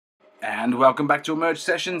And welcome back to Emerge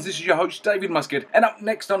Sessions. This is your host David Muscat, and up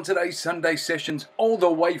next on today's Sunday Sessions, all the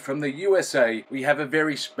way from the USA, we have a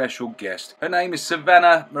very special guest. Her name is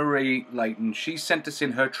Savannah Marie Leighton. She sent us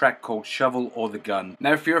in her track called Shovel or the Gun.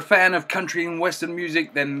 Now if you're a fan of country and western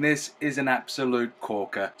music, then this is an absolute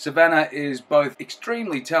corker. Savannah is both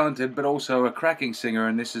extremely talented but also a cracking singer,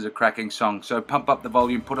 and this is a cracking song. So pump up the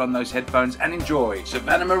volume, put on those headphones and enjoy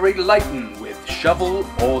Savannah Marie Leighton with Shovel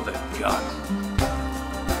or the Gun.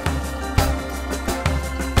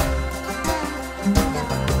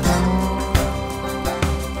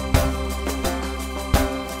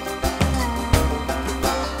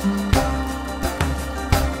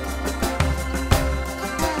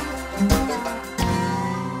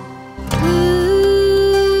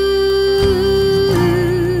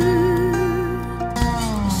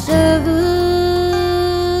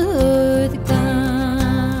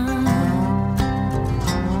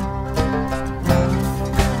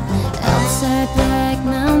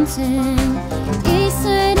 East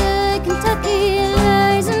side of Kentucky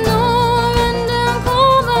lies an old rundown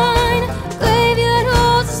coal mine. Graveyard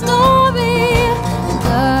holds a story,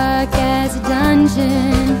 dark as a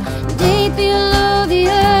dungeon, deep below the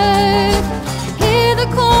earth. Hear the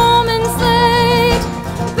coalman slate,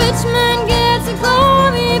 rich man gets a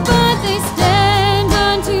glory, but they stand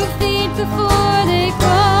on 2 feet before they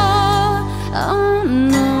crawl on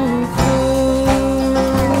no floors.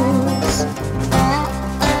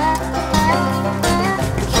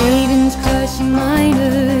 Crushing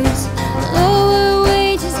miners, lower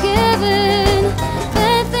wages given,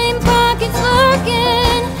 methane pockets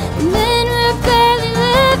lurking, men were barely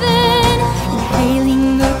living,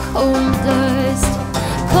 inhaling the coal dust,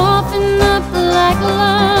 coughing up like a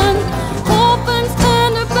lung. Orphans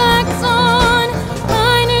turn their backs on,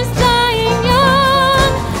 miners dying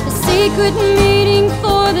young. A secret meeting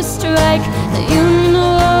for the strike, the union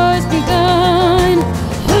war's begun.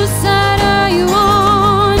 Whose side are you on?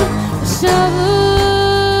 Shovel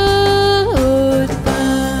or the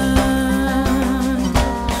gun?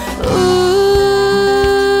 Ooh,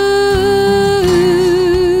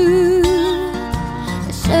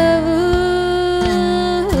 shovel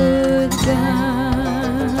or the gun.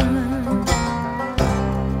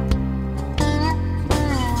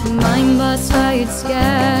 Mine boss fired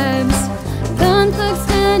scabs, gun thugs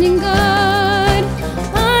standing guard,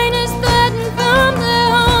 miners threatened from their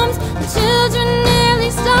homes, the children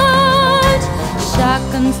nearly starved.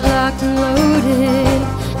 Shotguns locked and loaded,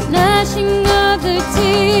 gnashing of their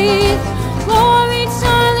teeth. War reached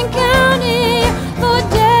Harlan County, for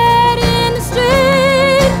dead in the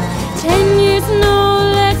street. 10 years, no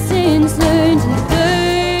lessons learned in the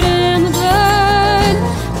dirt and the blood.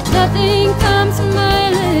 Nothing comes from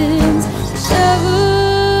violence, shovel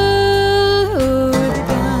or the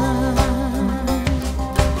gun.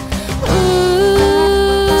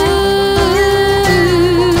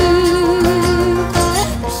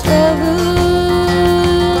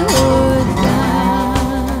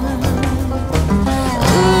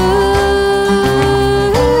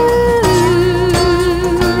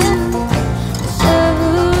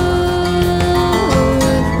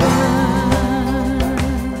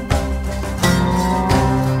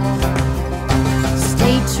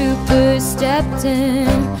 State troopers stepped in,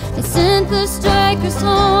 they sent the strikers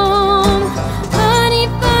home. Money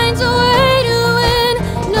finds a way to win,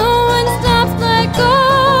 no one stops like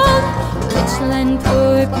gold. Rich land,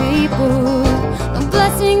 poor people, no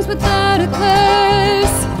blessings without a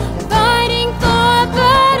curse. Fighting for a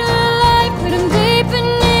better life, put 'em deep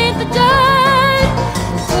beneath the dirt.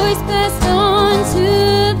 The voice passed on to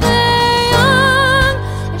their young,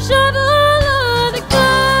 a shovel or the gun.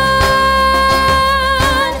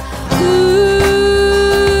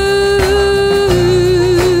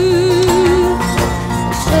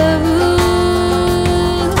 Shovel or the gun.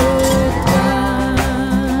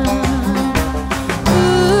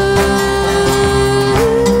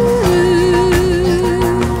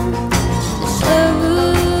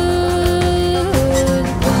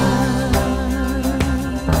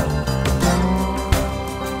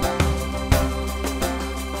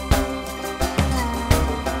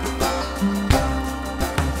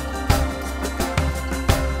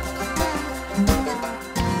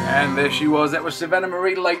 And there she was. That was Savannah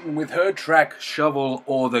Marie Leighton with her track Shovel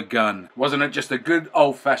or the Gun. Wasn't it just a good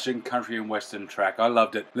old-fashioned country and western track? I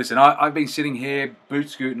loved it. Listen, I've been sitting here boot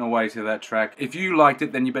scooting away to that track. If you liked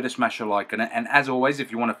it, then you better smash a like on it. And as always,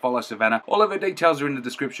 if you want to follow Savannah, all of her details are in the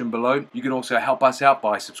description below. You can also help us out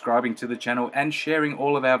by subscribing to the channel and sharing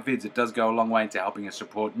all of our vids. It does go a long way into helping us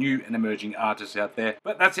support new and emerging artists out there.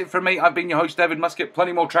 But that's it from me. I've been your host, David Muscat.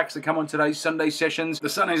 Plenty more tracks to come on today's Sunday Sessions. The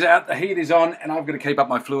sun is out, the heat is on, and I've got to keep up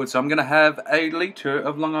my fluid good, so I'm going to have a litre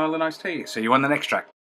of Long Island iced tea. See you on the next track.